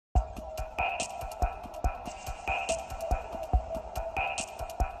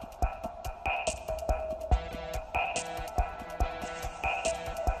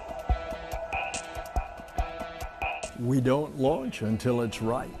We don't launch until it's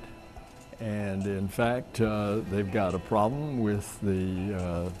right. And in fact, they've got a problem with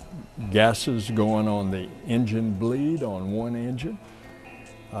the gases going on the engine bleed on one engine.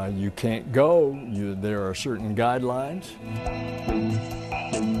 You can't go. There are certain guidelines.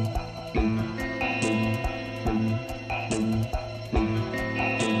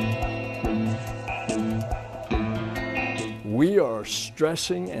 We are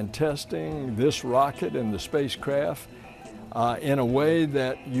stressing and testing this rocket and the spacecraft in a way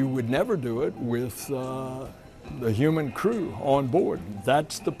that you would never do it with the human crew on board.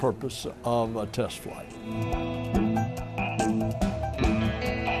 That's the purpose of a test flight.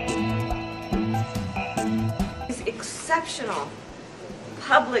 These exceptional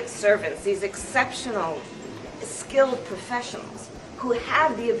public servants, these exceptional skilled professionals who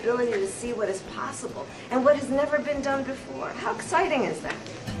have the ability to see what is possible and what has never been done before. How exciting is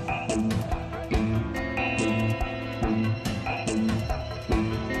that?